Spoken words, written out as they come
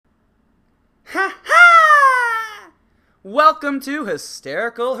Ha ha! Welcome to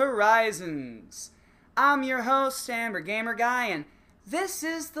Hysterical Horizons. I'm your host, Amber Gamer Guy, and this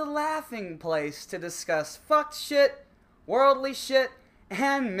is the laughing place to discuss fucked shit, worldly shit,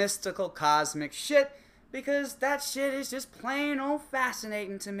 and mystical cosmic shit, because that shit is just plain old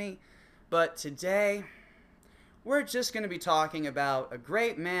fascinating to me. But today, we're just going to be talking about a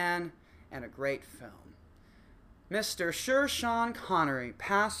great man and a great film. Mr. Sir Sean Connery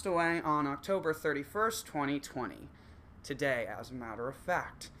passed away on October 31st, 2020. Today, as a matter of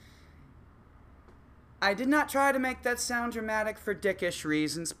fact. I did not try to make that sound dramatic for dickish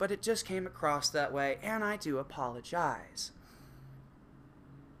reasons, but it just came across that way, and I do apologize.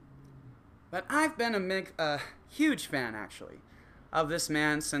 But I've been a huge fan, actually, of this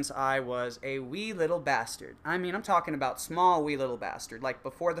man since I was a wee little bastard. I mean, I'm talking about small wee little bastard, like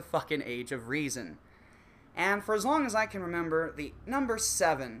before the fucking age of reason. And for as long as I can remember, the number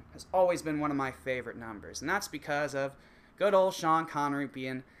 7 has always been one of my favorite numbers. And that's because of good old Sean Connery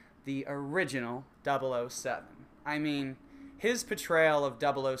being the original 007. I mean, his portrayal of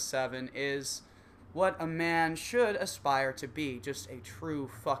 007 is what a man should aspire to be. Just a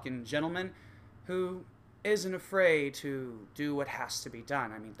true fucking gentleman who isn't afraid to do what has to be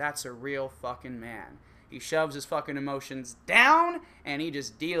done. I mean, that's a real fucking man. He shoves his fucking emotions down, and he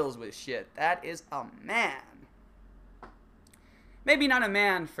just deals with shit. That is a man. Maybe not a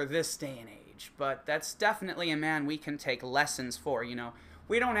man for this day and age, but that's definitely a man we can take lessons for, you know.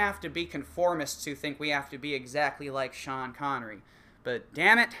 We don't have to be conformists who think we have to be exactly like Sean Connery. But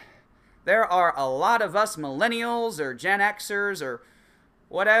damn it, there are a lot of us millennials or Gen Xers or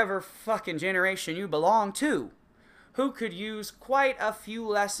whatever fucking generation you belong to who could use quite a few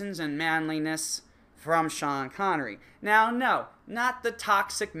lessons in manliness from Sean Connery. Now, no, not the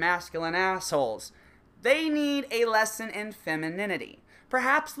toxic masculine assholes. They need a lesson in femininity.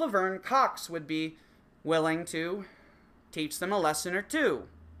 Perhaps Laverne Cox would be willing to teach them a lesson or two.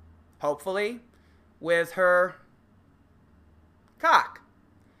 Hopefully, with her cock.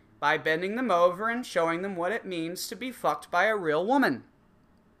 By bending them over and showing them what it means to be fucked by a real woman.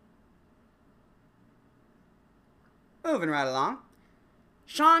 Moving right along.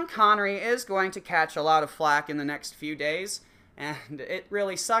 Sean Connery is going to catch a lot of flack in the next few days, and it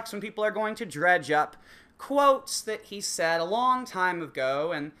really sucks when people are going to dredge up quotes that he said a long time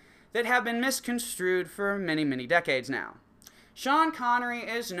ago and that have been misconstrued for many, many decades now. Sean Connery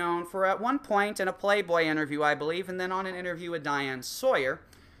is known for, at one point in a Playboy interview, I believe, and then on an interview with Diane Sawyer,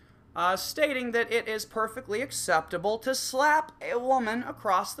 stating that it is perfectly acceptable to slap a woman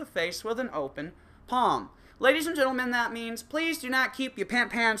across the face with an open palm. Ladies and gentlemen, that means please do not keep your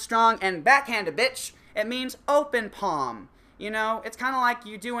pan strong and backhand a bitch. It means open palm. You know, it's kind of like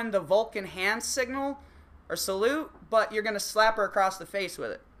you doing the Vulcan hand signal or salute, but you're going to slap her across the face with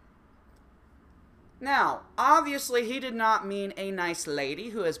it. Now, obviously he did not mean a nice lady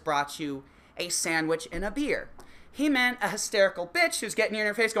who has brought you a sandwich and a beer. He meant a hysterical bitch who's getting in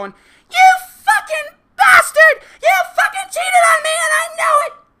your face going, "You fucking bastard! You fucking cheated on me and I know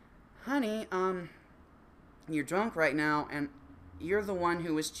it!" Honey, you're drunk right now, and you're the one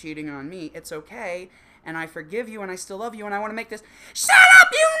who was cheating on me. It's okay, and I forgive you, and I still love you, and I want to make this... Shut up,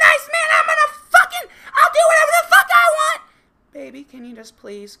 you nice man! I'll do whatever the fuck I want! Baby, can you just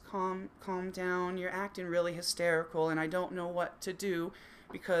please calm down? You're acting really hysterical, and I don't know what to do,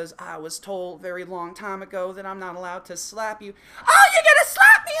 because I was told very long time ago that I'm not allowed to slap you. Oh, you're gonna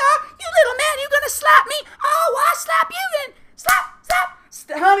slap me, huh? You little man, you gonna slap me? Oh, well, I'll slap you then. Slap!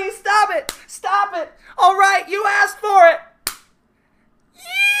 Honey, stop it! Stop it! All right, you asked for it! You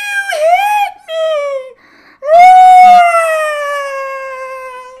hit me!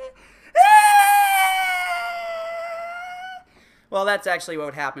 Well, that's actually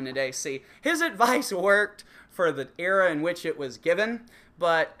what happened today. See, his advice worked for the era in which it was given,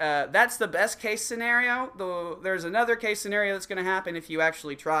 but that's the best case scenario. Though there's another case scenario that's going to happen if you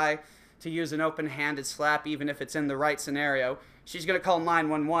actually try to use an open-handed slap, even if it's in the right scenario. She's going to call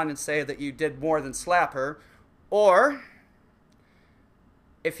 911 and say that you did more than slap her. Or,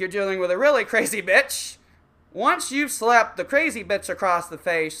 if you're dealing with a really crazy bitch, once you've slapped the crazy bitch across the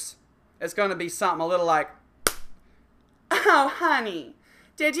face, it's going to be something a little like, "Oh, honey,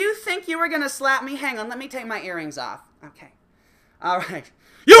 did you think you were going to slap me? Hang on, let me take my earrings off." Okay. All right.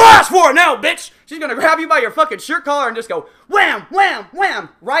 "You asked for it now, bitch!" She's going to grab you by your fucking shirt collar and just go, wham, wham, wham,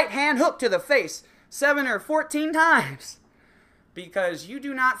 right hand hook to the face 7 or 14 times. Because you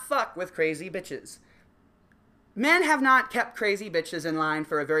do not fuck with crazy bitches. Men have not kept crazy bitches in line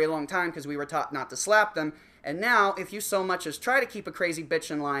for a very long time because we were taught not to slap them. And now, if you so much as try to keep a crazy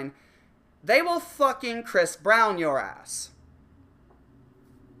bitch in line, they will fucking Chris Brown your ass.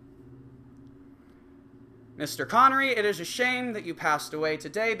 Mr. Connery, it is a shame that you passed away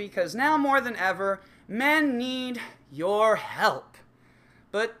today because now more than ever, men need your help.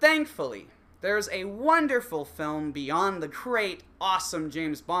 But thankfully, there's a wonderful film beyond the great, awesome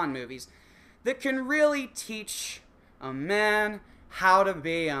James Bond movies that can really teach a man how to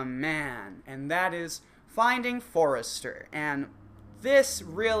be a man, and that is Finding Forrester. And this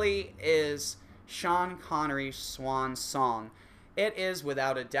really is Sean Connery's swan song. It is,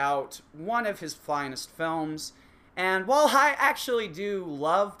 without a doubt, one of his finest films. And while I actually do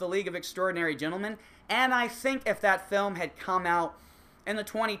love The League of Extraordinary Gentlemen, and I think if that film had come out in the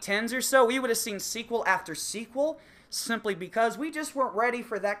 2010s or so, we would have seen sequel after sequel, simply because we just weren't ready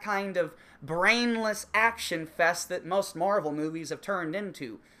for that kind of brainless action fest that most Marvel movies have turned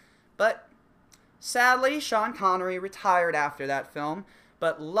into. But sadly, Sean Connery retired after that film,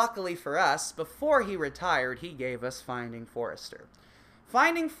 but luckily for us, before he retired, he gave us Finding Forrester.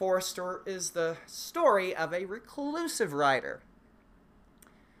 Finding Forrester is the story of a reclusive writer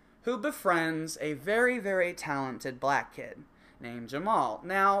who befriends a very, very talented black kid named Jamal.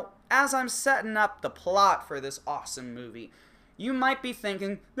 Now, as I'm setting up the plot for this awesome movie, you might be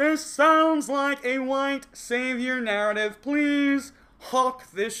thinking, this sounds like a white savior narrative, please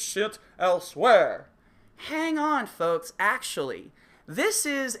hawk this shit elsewhere. Hang on, folks, actually, this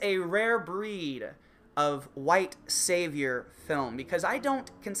is a rare breed of white savior film, because I don't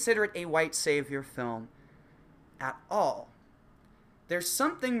consider it a white savior film at all. There's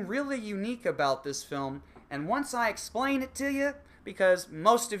something really unique about this film, and once I explain it to you, because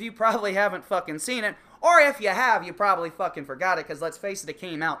most of you probably haven't fucking seen it, or if you have, you probably fucking forgot it, because let's face it, it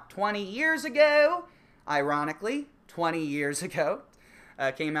came out 20 years ago, ironically, 20 years ago.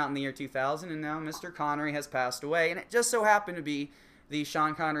 Came out in the year 2000, and now Mr. Connery has passed away, and it just so happened to be the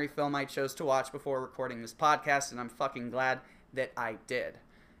Sean Connery film I chose to watch before recording this podcast, and I'm fucking glad that I did.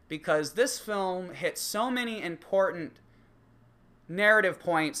 Because this film hits so many important narrative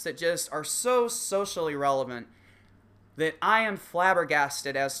points that just are so socially relevant that I am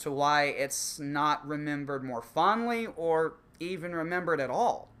flabbergasted as to why it's not remembered more fondly or even remembered at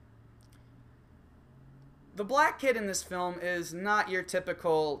all. The black kid in this film is not your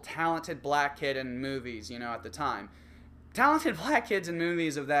typical talented black kid in movies, at the time. Talented black kids in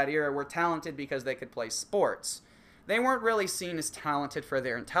movies of that era were talented because they could play sports. They weren't really seen as talented for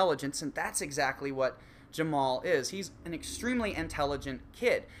their intelligence, and that's exactly what Jamal is. He's an extremely intelligent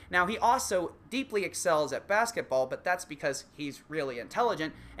kid. Now, he also deeply excels at basketball, but that's because he's really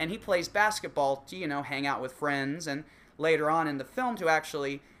intelligent, and he plays basketball to, hang out with friends, and later on in the film to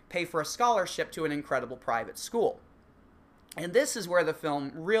actually pay for a scholarship to an incredible private school. And this is where the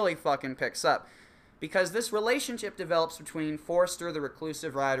film really fucking picks up, because this relationship develops between Forrester, the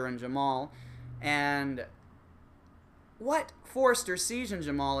reclusive writer, and Jamal, and what Forrester sees in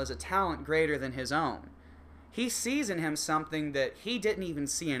Jamal is a talent greater than his own. He sees in him something that he didn't even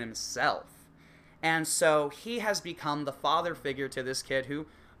see in himself. And so he has become the father figure to this kid who,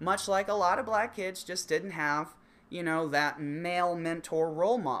 much like a lot of black kids, just didn't have, that male mentor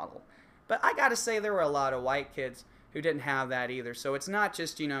role model. But I gotta say, there were a lot of white kids who didn't have that either. So it's not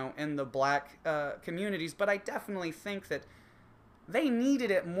just, in the black communities, but I definitely think that they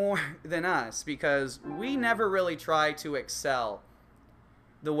needed it more than us, because we never really try to excel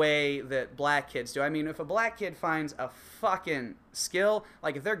the way that black kids do. I mean, if a black kid finds a fucking skill,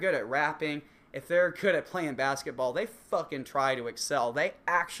 like if they're good at rapping, if they're good at playing basketball, they fucking try to excel. They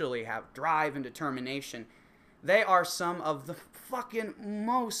actually have drive and determination. They are some of the fucking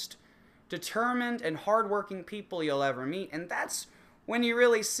most determined and hardworking people you'll ever meet. And that's when you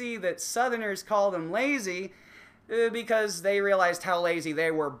really see that Southerners call them lazy, because they realized how lazy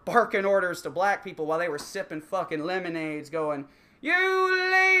they were barking orders to black people while they were sipping fucking lemonades going,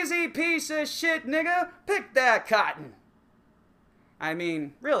 "You lazy piece of shit, nigga, pick that cotton." I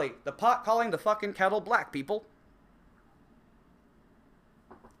mean, really, the pot calling the fucking kettle black, people.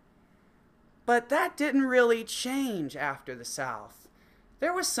 But that didn't really change after the South.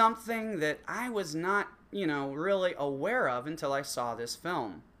 There was something that I was not, really aware of until I saw this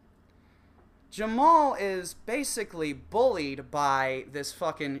film. Jamal is basically bullied by this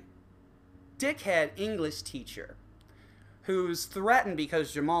fucking dickhead English teacher who's threatened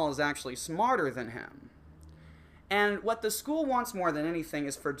because Jamal is actually smarter than him. And what the school wants more than anything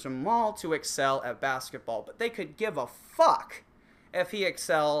is for Jamal to excel at basketball, but they could give a fuck if he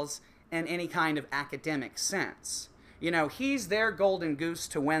excels in any kind of academic sense. He's their golden goose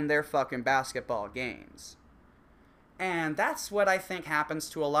to win their fucking basketball games. And that's what I think happens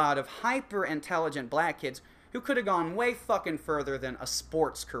to a lot of hyper-intelligent black kids who could have gone way fucking further than a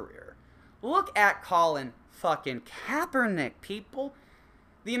sports career. Look at Colin fucking Kaepernick, people.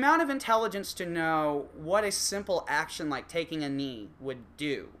 The amount of intelligence to know what a simple action like taking a knee would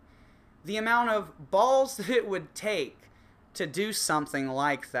do. The amount of balls that it would take to do something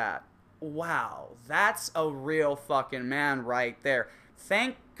like that. Wow, that's a real fucking man right there.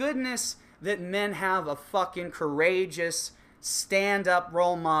 Thank goodness that men have a fucking courageous stand-up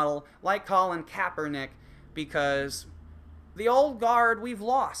role model like Colin Kaepernick, because the old guard we've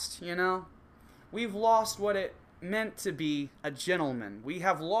lost, you know? We've lost what it meant to be a gentleman. We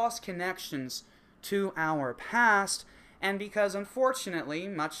have lost connections to our past, and because unfortunately,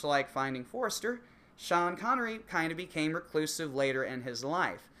 much like Finding Forrester, Sean Connery kind of became reclusive later in his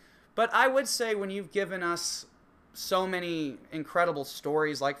life. But I would say when you've given us so many incredible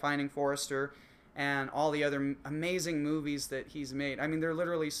stories like Finding Forrester and all the other amazing movies that he's made, I mean, there are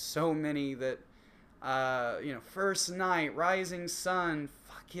literally so many that, First Night, Rising Sun,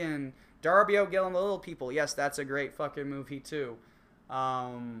 fucking Darby O'Gill and the Little People. Yes, that's a great fucking movie too.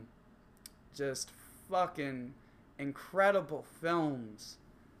 Just fucking incredible films.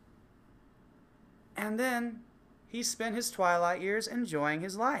 And then he spent his twilight years enjoying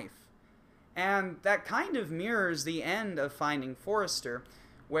his life. And that kind of mirrors the end of Finding Forrester,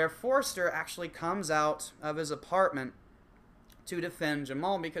 where Forrester actually comes out of his apartment to defend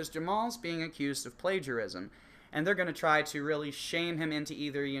Jamal because Jamal's being accused of plagiarism. And they're going to try to really shame him into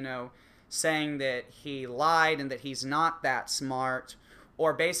either, saying that he lied and that he's not that smart,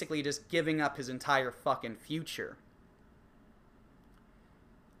 or basically just giving up his entire fucking future.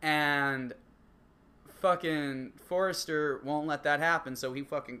 And fucking Forrester won't let that happen, so he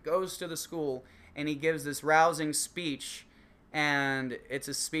fucking goes to the school and he gives this rousing speech, and it's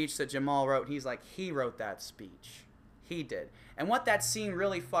a speech that Jamal wrote. He's like, he wrote that speech. He did. And what that scene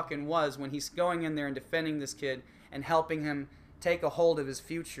really fucking was, when he's going in there and defending this kid and helping him take a hold of his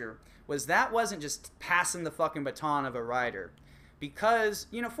future, was that wasn't just passing the fucking baton of a writer. Because,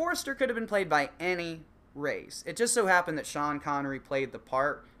 Forrester could have been played by any race. It just so happened that Sean Connery played the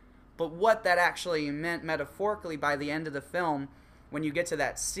part. But what that actually meant metaphorically by the end of the film, when you get to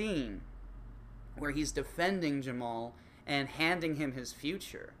that scene where he's defending Jamal and handing him his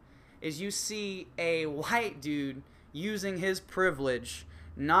future, is you see a white dude using his privilege,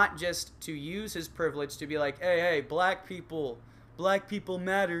 not just to use his privilege to be like, hey, black people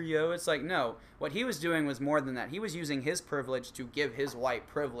matter, yo. It's like, no. What he was doing was more than that. He was using his privilege to give his white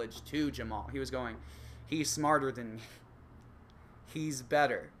privilege to Jamal. He was going, he's smarter than me. He's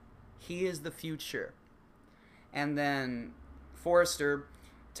better. He is the future. And then Forrester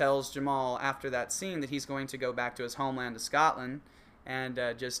tells Jamal after that scene that he's going to go back to his homeland of Scotland and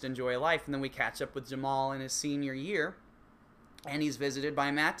just enjoy life. And then we catch up with Jamal in his senior year, and he's visited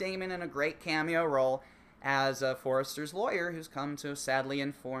by Matt Damon in a great cameo role as Forrester's lawyer, who's come to sadly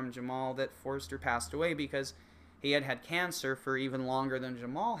inform Jamal that Forrester passed away because he had had cancer for even longer than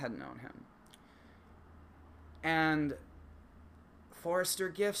Jamal had known him. And Forrester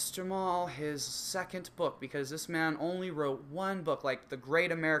gifts Jamal his second book, because this man only wrote one book, like the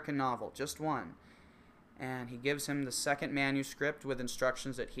great American novel, just one. And he gives him the second manuscript with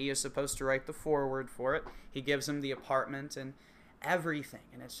instructions that he is supposed to write the foreword for it. He gives him the apartment and everything.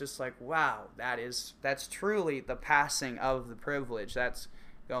 And it's just like, wow, that's truly the passing of the privilege. That's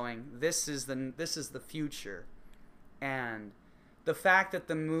going, this is the future. And the fact that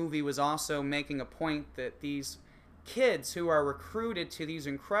the movie was also making a point that these kids who are recruited to these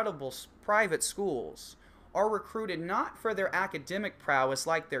incredible private schools are recruited not for their academic prowess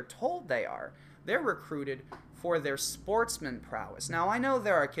like they're told they are. They're recruited for their sportsman prowess. Now, I know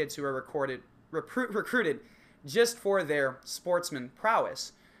there are kids who are recruited just for their sportsman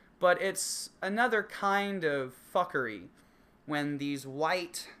prowess, but it's another kind of fuckery when these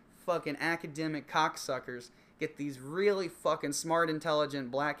white fucking academic cocksuckers get these really fucking smart, intelligent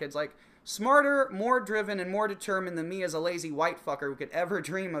black kids, like smarter, more driven, and more determined than me as a lazy white fucker who could ever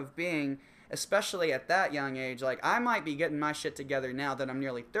dream of being, especially at that young age. Like, I might be getting my shit together now that I'm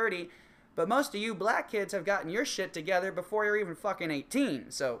nearly 30, but most of you black kids have gotten your shit together before you're even fucking 18.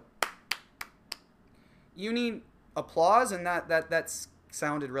 So, you need applause, and that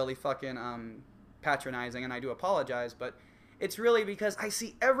sounded really fucking patronizing, and I do apologize, but it's really because I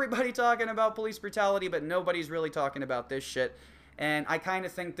see everybody talking about police brutality, but nobody's really talking about this shit. And I kind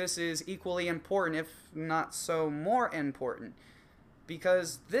of think this is equally important, if not so more important,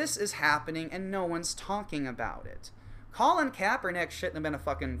 because this is happening and no one's talking about it. Colin Kaepernick shouldn't have been a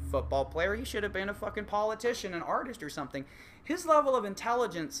fucking football player. He should have been a fucking politician, an artist or something. His level of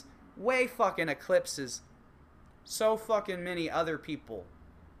intelligence way fucking eclipses so fucking many other people.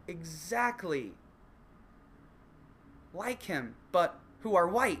 Exactly like him, but who are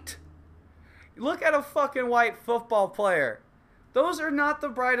white. Look at a fucking white football player. Those are not the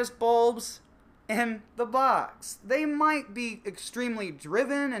brightest bulbs in the box. They might be extremely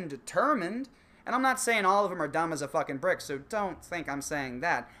driven and determined, and I'm not saying all of them are dumb as a fucking brick, so don't think I'm saying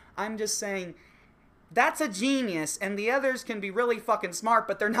that. I'm just saying that's a genius, and the others can be really fucking smart,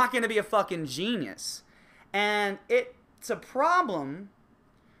 but they're not going to be a fucking genius. And it's a problem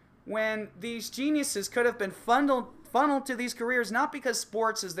when these geniuses could have been funneled to these careers not because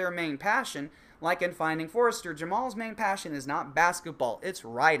sports is their main passion, like in Finding Forrester. Jamal's main passion is not basketball, it's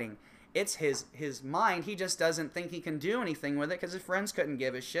writing. It's his mind. He just doesn't think he can do anything with it because his friends couldn't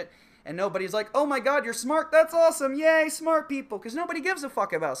give a shit. And nobody's like, oh my god, you're smart, that's awesome, yay, smart people. Because nobody gives a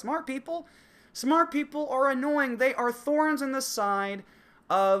fuck about smart people. Smart people are annoying. They are thorns in the side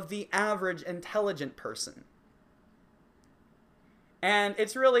of the average intelligent person. And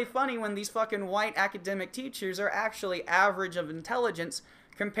it's really funny when these fucking white academic teachers are actually average of intelligence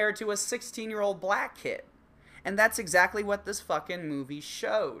compared to a 16-year-old black kid. And that's exactly what this fucking movie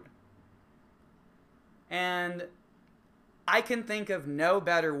showed. And I can think of no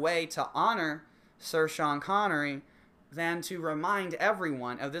better way to honor Sir Sean Connery than to remind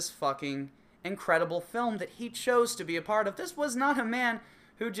everyone of this fucking incredible film that he chose to be a part of. This was not a man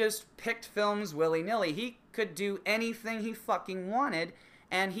who just picked films willy-nilly. He could do anything he fucking wanted,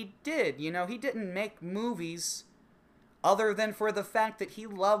 and he did. You know, he didn't make movies other than for the fact that he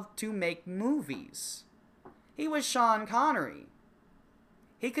loved to make movies. He was Sean Connery.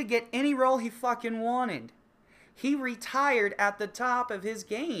 He could get any role he fucking wanted. He retired at the top of his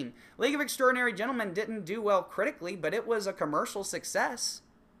game. League of Extraordinary Gentlemen didn't do well critically, but it was a commercial success.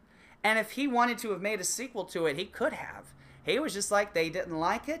 And if he wanted to have made a sequel to it, he could have. He was just like, they didn't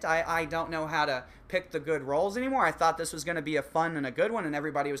like it. I don't know how to pick the good roles anymore. I thought this was going to be a fun and a good one, and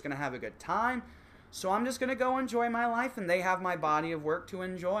everybody was going to have a good time. So I'm just going to go enjoy my life, and they have my body of work to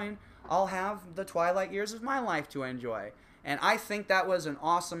enjoy, and I'll have the twilight years of my life to enjoy. And I think that was an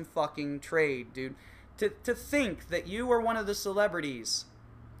awesome fucking trade, dude. To think that you were one of the celebrities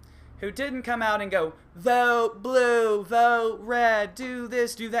who didn't come out and go, vote blue, vote red, do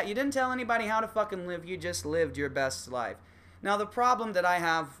this, do that. You didn't tell anybody how to fucking live. You just lived your best life. Now, the problem that I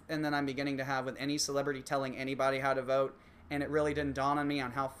have, and that I'm beginning to have with any celebrity telling anybody how to vote, and it really didn't dawn on me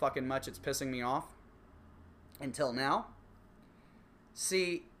on how fucking much it's pissing me off until now.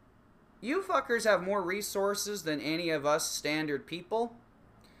 See, you fuckers have more resources than any of us standard people.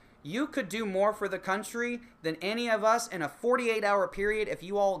 You could do more for the country than any of us in a 48-hour period if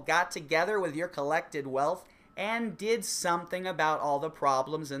you all got together with your collected wealth and did something about all the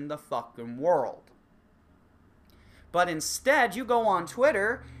problems in the fucking world. But instead, you go on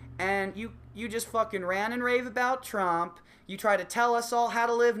Twitter and you just fucking rant and rave about Trump. You try to tell us all how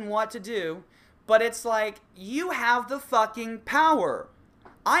to live and what to do. But it's like, you have the fucking power.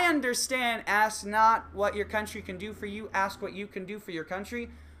 I understand, ask not what your country can do for you, ask what you can do for your country.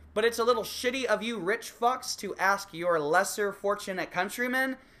 But it's a little shitty of you rich fucks to ask your lesser fortunate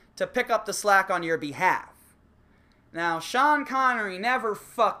countrymen to pick up the slack on your behalf. Now, Sean Connery never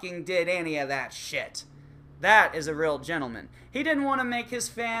fucking did any of that shit. That is a real gentleman. He didn't want to make his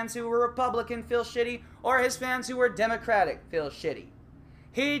fans who were Republican feel shitty or his fans who were Democratic feel shitty.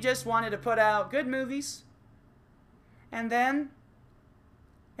 He just wanted to put out good movies and then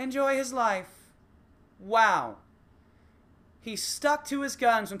enjoy his life. Wow. He stuck to his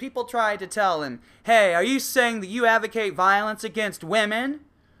guns when people tried to tell him, hey, are you saying that you advocate violence against women?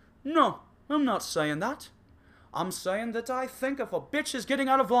 No, I'm not saying that. I'm saying that I think if a bitch is getting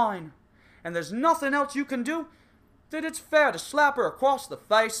out of line and there's nothing else you can do, that it's fair to slap her across the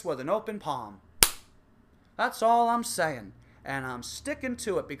face with an open palm. That's all I'm saying. And I'm sticking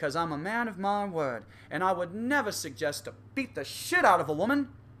to it because I'm a man of my word. And I would never suggest to beat the shit out of a woman.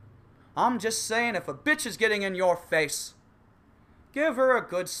 I'm just saying if a bitch is getting in your face, give her a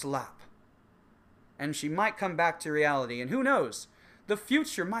good slap. And she might come back to reality. And who knows? The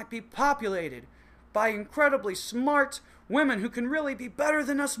future might be populated by incredibly smart women who can really be better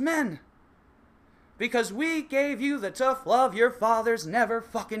than us men. Because we gave you the tough love your fathers never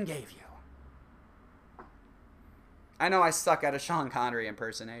fucking gave you. I know I suck at a Sean Connery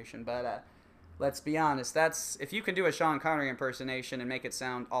impersonation, but let's be honest. That's, if you can do a Sean Connery impersonation and make it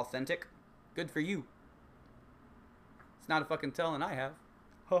sound authentic, good for you. It's not a fucking talent I have.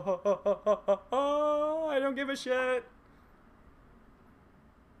 I don't give a shit.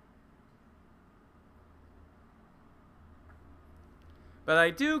 But I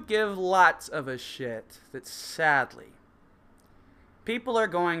do give lots of a shit that sadly, people are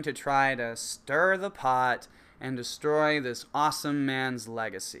going to try to stir the pot and destroy this awesome man's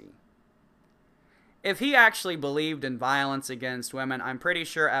legacy. If he actually believed in violence against women, I'm pretty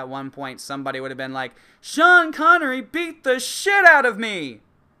sure at one point somebody would have been like, Sean Connery beat the shit out of me!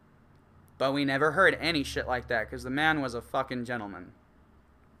 But we never heard any shit like that, because the man was a fucking gentleman.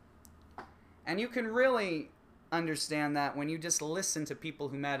 And you can really understand that when you just listen to people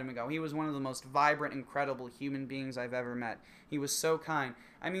who met him and go, he was one of the most vibrant, incredible human beings I've ever met. He was so kind.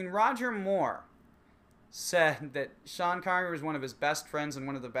 I mean, Roger Moore said that Sean Connery was one of his best friends and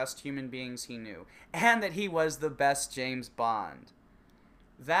one of the best human beings he knew. And that he was the best James Bond.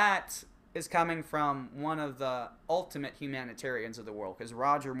 That is coming from one of the ultimate humanitarians of the world, because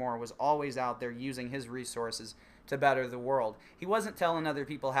Roger Moore was always out there using his resources to better the world. He wasn't telling other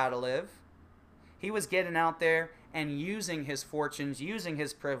people how to live. He was getting out there and using his fortunes, using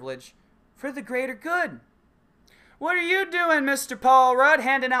his privilege for the greater good. What are you doing, Mr. Paul Rudd,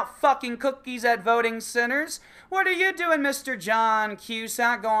 handing out fucking cookies at voting centers? What are you doing, Mr. John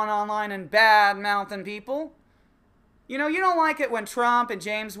Cusack, going online and bad-mouthing people? You know, you don't like it when Trump and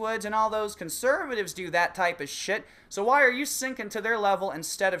James Woods and all those conservatives do that type of shit, so why are you sinking to their level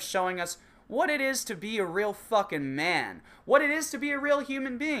instead of showing us what it is to be a real fucking man? What it is to be a real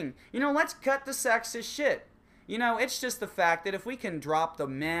human being? You know, let's cut the sexist shit. You know, it's just the fact that if we can drop the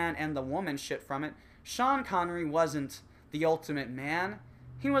man and the woman shit from it, Sean Connery wasn't the ultimate man.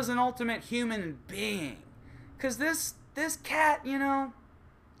 He was an ultimate human being. Because this cat, you know,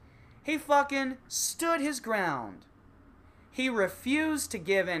 he fucking stood his ground. He refused to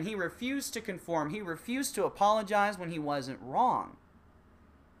give in. He refused to conform. He refused to apologize when he wasn't wrong.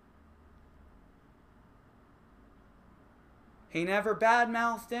 He never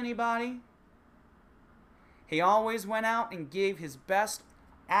badmouthed anybody. He always went out and gave his best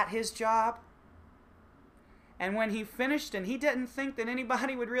at his job. And when he finished and he didn't think that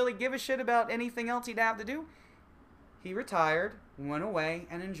anybody would really give a shit about anything else he'd have to do, he retired, went away,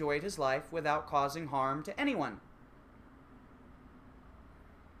 and enjoyed his life without causing harm to anyone.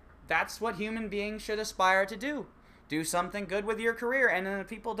 That's what human beings should aspire to do. Do something good with your career, and then if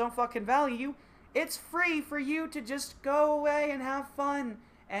people don't fucking value you, it's free for you to just go away and have fun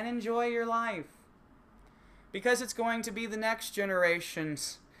and enjoy your life. Because it's going to be the next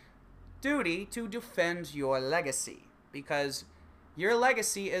generation's duty to defend your legacy. Because your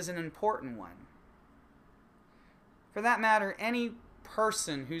legacy is an important one. For that matter, any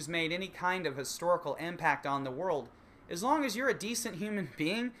person who's made any kind of historical impact on the world, as long as you're a decent human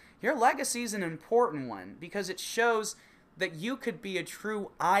being, your legacy is an important one. Because it shows that you could be a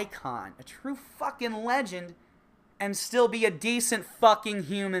true icon, a true fucking legend, and still be a decent fucking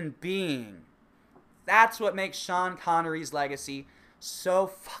human being. That's what makes Sean Connery's legacy so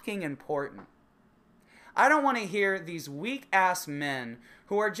fucking important. I don't want to hear these weak-ass men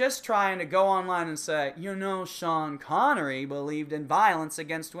who are just trying to go online and say, you know, Sean Connery believed in violence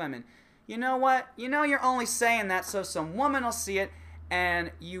against women. You know what? You know you're only saying that so some woman will see it,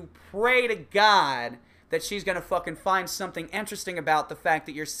 and you pray to God that she's going to fucking find something interesting about the fact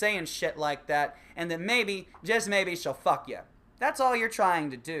that you're saying shit like that, and that maybe, just maybe, she'll fuck you. That's all you're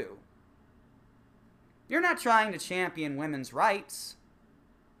trying to do. You're not trying to champion women's rights.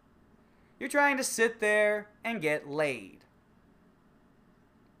 You're trying to sit there and get laid.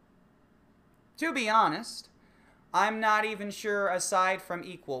 To be honest, I'm not even sure, aside from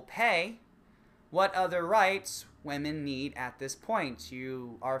equal pay, what other rights women need at this point.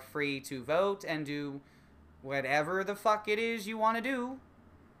 You are free to vote and do whatever the fuck it is you want to do.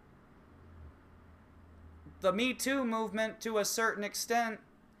 The Me Too movement, to a certain extent,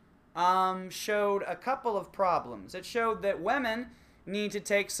 showed a couple of problems. It showed that women need to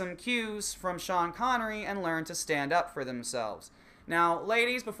take some cues from Sean Connery and learn to stand up for themselves. Now,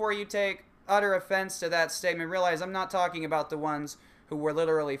 ladies, before you take utter offense to that statement, realize I'm not talking about the ones who were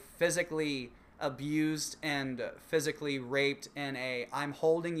literally physically abused and physically raped in a I'm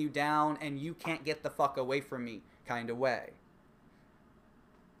holding you down and you can't get the fuck away from me kind of way.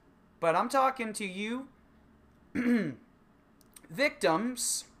 But I'm talking to you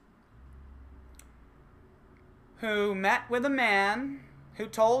victims who met with a man who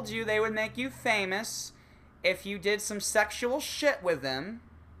told you they would make you famous if you did some sexual shit with them,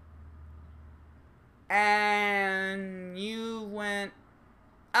 and you went,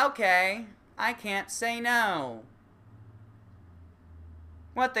 okay, I can't say no.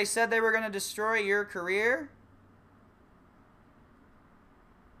 What, they said they were going to destroy your career?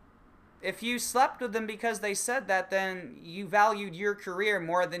 If you slept with them because they said that, then you valued your career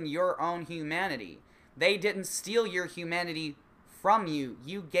more than your own humanity. They didn't steal your humanity from you.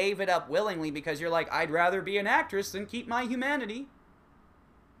 You gave it up willingly because you're like, I'd rather be an actress than keep my humanity.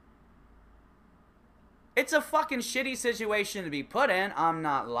 It's a fucking shitty situation to be put in. I'm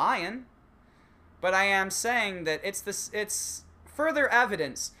not lying. But I am saying that it's further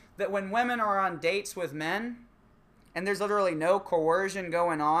evidence that when women are on dates with men and there's literally no coercion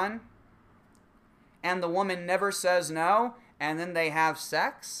going on and the woman never says no and then they have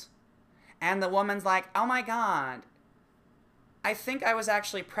sex and the woman's like, "Oh my God, I think I was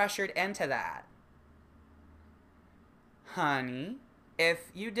actually pressured into that." Honey,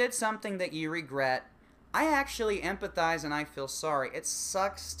 if you did something that you regret, I actually empathize and I feel sorry. It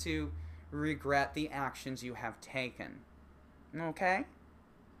sucks to regret the actions you have taken. Okay?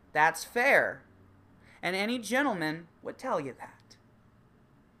 That's fair. And any gentleman would tell you that.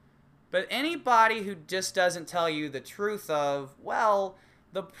 But anybody who just doesn't tell you the truth of, well,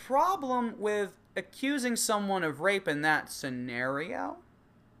 the problem with accusing someone of rape in that scenario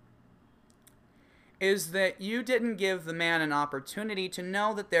is that you didn't give the man an opportunity to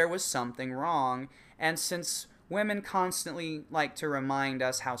know that there was something wrong. And since women constantly like to remind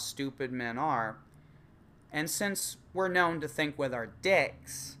us how stupid men are, and since we're known to think with our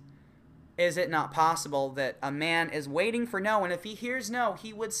dicks, is it not possible that a man is waiting for no, and if he hears no,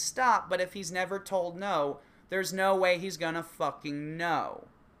 he would stop, but if he's never told no, there's no way he's gonna fucking know.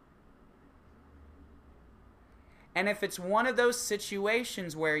 And if it's one of those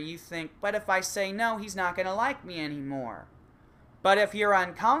situations where you think, but if I say no, he's not gonna like me anymore. But if you're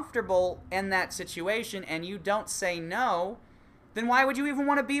uncomfortable in that situation and you don't say no, then why would you even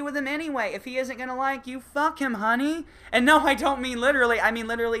want to be with him anyway? If he isn't going to like you, fuck him, honey. And no, I don't mean literally. I mean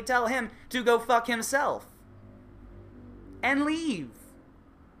literally tell him to go fuck himself. And leave.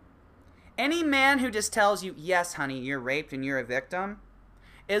 Any man who just tells you, yes, honey, you're raped and you're a victim,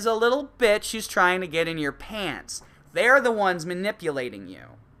 is a little bitch who's trying to get in your pants. They're the ones manipulating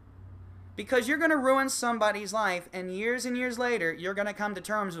you. Because you're going to ruin somebody's life, and years later, you're going to come to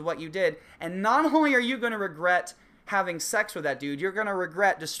terms with what you did. And not only are you going to regret having sex with that dude, you're going to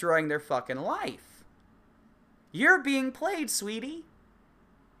regret destroying their fucking life. You're being played, sweetie.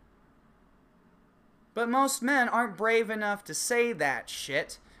 But most men aren't brave enough to say that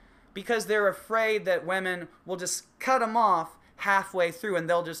shit because they're afraid that women will just cut them off halfway through and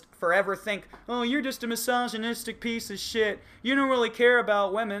they'll just forever think, oh, you're just a misogynistic piece of shit. You don't really care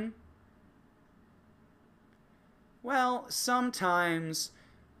about women. Well, sometimes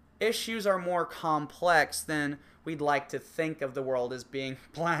issues are more complex than we'd like to think of the world as being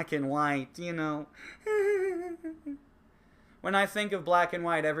black and white, you know. When I think of black and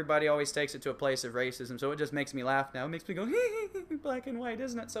white, everybody always takes it to a place of racism, so it just makes me laugh now. It makes me go, black and white,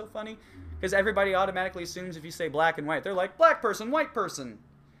 isn't it so funny? Because everybody automatically assumes if you say black and white, they're like, black person, white person.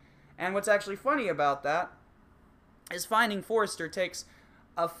 And what's actually funny about that is Finding Forrester takes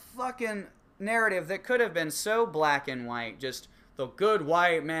a fucking narrative that could have been so black and white, just the good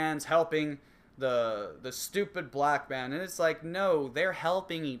white man's helping the stupid black man, and it's like, no, they're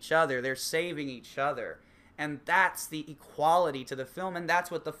helping each other, they're saving each other, and that's the equality to the film, and that's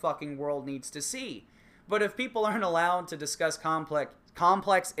what the fucking world needs to see. But if people aren't allowed to discuss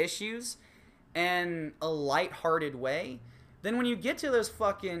complex issues in a lighthearted way, then when you get to those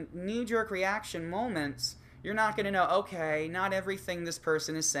fucking knee-jerk reaction moments, you're not going to know, okay, not everything this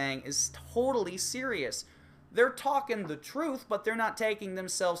person is saying is totally serious. They're talking the truth, but they're not taking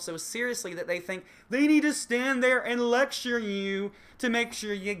themselves so seriously that they think they need to stand there and lecture you to make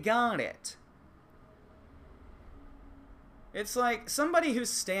sure you got it. It's like somebody who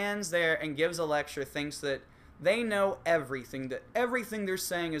stands there and gives a lecture thinks that they know everything, that everything they're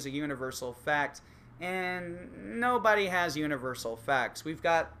saying is a universal fact, and nobody has universal facts. We've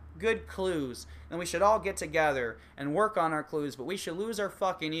got good clues, and we should all get together and work on our clues, but we should lose our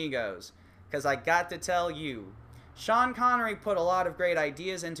fucking egos. Because I got to tell you, Sean Connery put a lot of great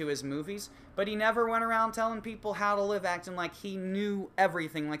ideas into his movies, but he never went around telling people how to live, acting like he knew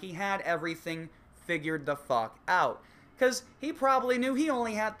everything, like he had everything figured the fuck out. Because he probably knew he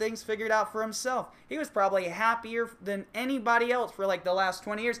only had things figured out for himself. He was probably happier than anybody else for like the last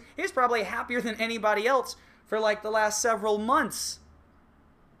 20 years. He was probably happier than anybody else for like the last several months.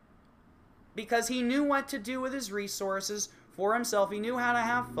 Because he knew what to do with his resources for himself. He knew how to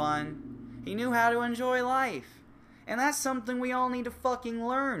have fun. He knew how to enjoy life. And that's something we all need to fucking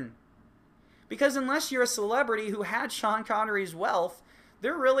learn. Because unless you're a celebrity who had Sean Connery's wealth,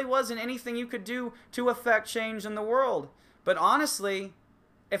 there really wasn't anything you could do to affect change in the world. But honestly,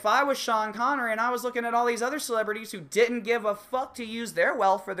 if I was Sean Connery and I was looking at all these other celebrities who didn't give a fuck to use their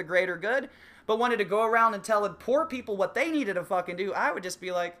wealth for the greater good, but wanted to go around and tell poor people what they needed to fucking do, I would just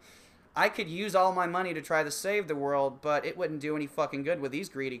be like, I could use all my money to try to save the world, but it wouldn't do any fucking good with these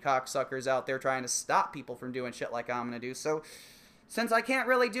greedy cocksuckers out there trying to stop people from doing shit like I'm gonna do. So, since I can't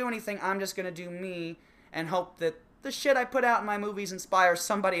really do anything, I'm just gonna do me and hope that the shit I put out in my movies inspires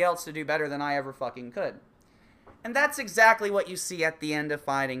somebody else to do better than I ever fucking could. And that's exactly what you see at the end of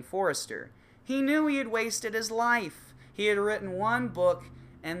Finding Forrester. He knew he had wasted his life. He had written one book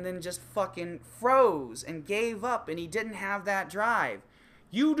and then just fucking froze and gave up, and he didn't have that drive.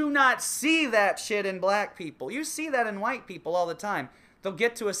 You do not see that shit in black people. You see that in white people all the time. They'll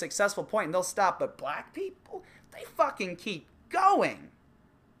get to a successful point and they'll stop, but black people, they fucking keep going.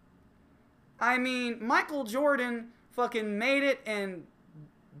 I mean, Michael Jordan fucking made it in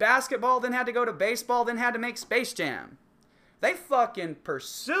basketball, then had to go to baseball, then had to make Space Jam. They fucking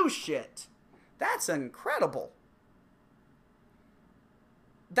pursue shit. That's incredible.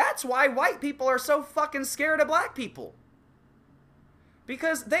 That's why white people are so fucking scared of black people.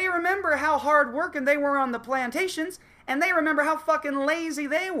 Because they remember how hard working they were on the plantations, and they remember how fucking lazy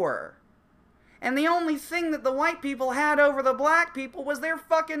they were. And the only thing that the white people had over the black people was their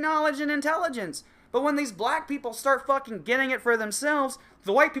fucking knowledge and intelligence. But when these black people start fucking getting it for themselves,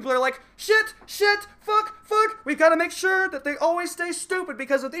 the white people are like, shit, fuck, we gotta make sure that they always stay stupid,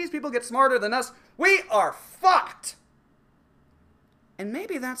 because if these people get smarter than us, we are fucked. And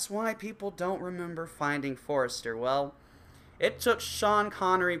maybe that's why people don't remember Finding Forrester. Well, it took Sean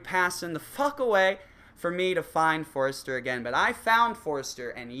Connery passing the fuck away for me to find Forrester again. But I found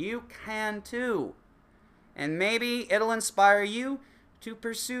Forrester, and you can too. And maybe it'll inspire you to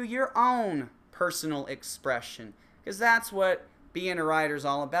pursue your own personal expression. Because that's what being a writer is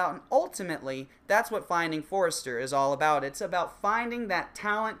all about. And ultimately, that's what Finding Forrester is all about. It's about finding that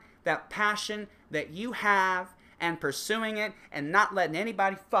talent, that passion that you have, and pursuing it, and not letting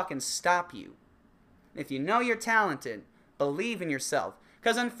anybody fucking stop you. If you know you're talented, believe in yourself.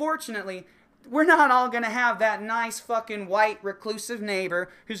 Because unfortunately, we're not all going to have that nice fucking white reclusive neighbor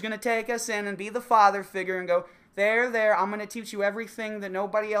who's going to take us in and be the father figure and go, there, I'm going to teach you everything that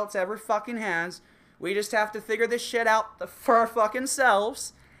nobody else ever fucking has. We just have to figure this shit out for our fucking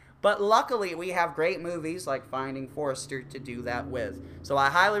selves. But luckily, we have great movies like Finding Forrester to do that with. So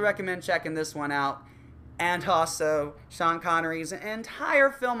I highly recommend checking this one out. And also Sean Connery's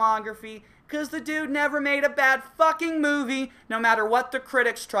entire filmography, because the dude never made a bad fucking movie, no matter what the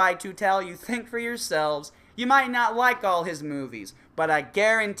critics tried to tell you. Think for yourselves. You might not like all his movies, but I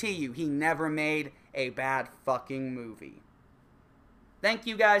guarantee you he never made a bad fucking movie. Thank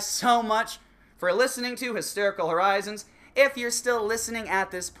you guys so much for listening to Hysterical Horizons. If you're still listening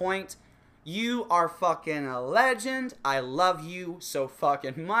at this point, you are fucking a legend. I love you so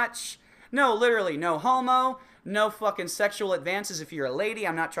fucking much. No, literally, no homo, no fucking sexual advances if you're a lady.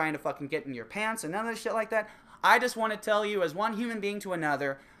 I'm not trying to fucking get in your pants and none of this shit like that. I just want to tell you, as one human being to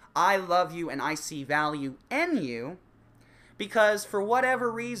another, I love you and I see value in you, because for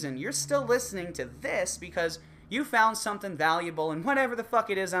whatever reason, you're still listening to this because you found something valuable in whatever the fuck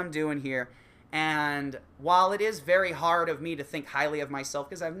it is I'm doing here. And while it is very hard of me to think highly of myself,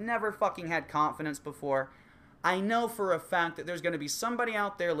 because I've never fucking had confidence before, I know for a fact that there's going to be somebody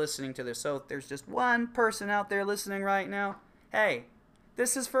out there listening to this. So if there's just one person out there listening right now, hey,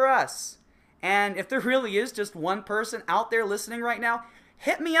 this is for us. And if there really is just one person out there listening right now,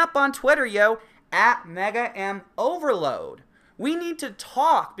 hit me up on Twitter, yo, at MegaMOverload. We need to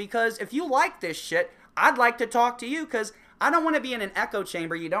talk, because if you like this shit, I'd like to talk to you, because I don't want to be in an echo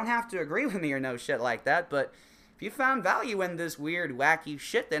chamber. You don't have to agree with me or no shit like that, but if you found value in this weird, wacky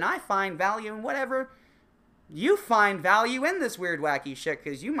shit, then I find value in whatever you find value in this weird, wacky shit,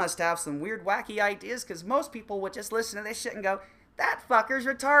 because you must have some weird, wacky ideas, because most people would just listen to this shit and go, that fucker's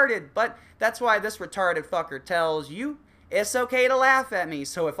retarded. But that's why this retarded fucker tells you it's okay to laugh at me.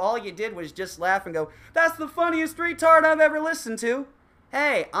 So if all you did was just laugh and go, that's the funniest retard I've ever listened to,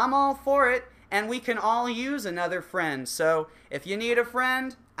 hey, I'm all for it, and we can all use another friend. So if you need a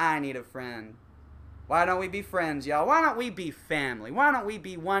friend, I need a friend. Why don't we be friends, y'all? Why don't we be family? Why don't we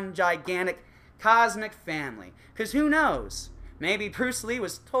be one gigantic cosmic family? Because who knows? Maybe Bruce Lee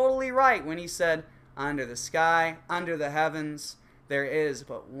was totally right when he said, under the sky, under the heavens, there is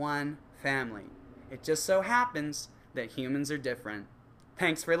but one family. It just so happens that humans are different.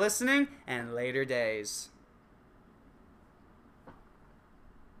 Thanks for listening, and later days.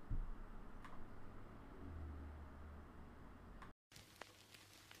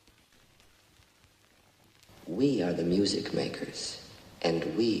 We are the music makers, and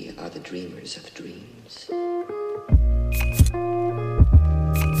we are the dreamers of dreams.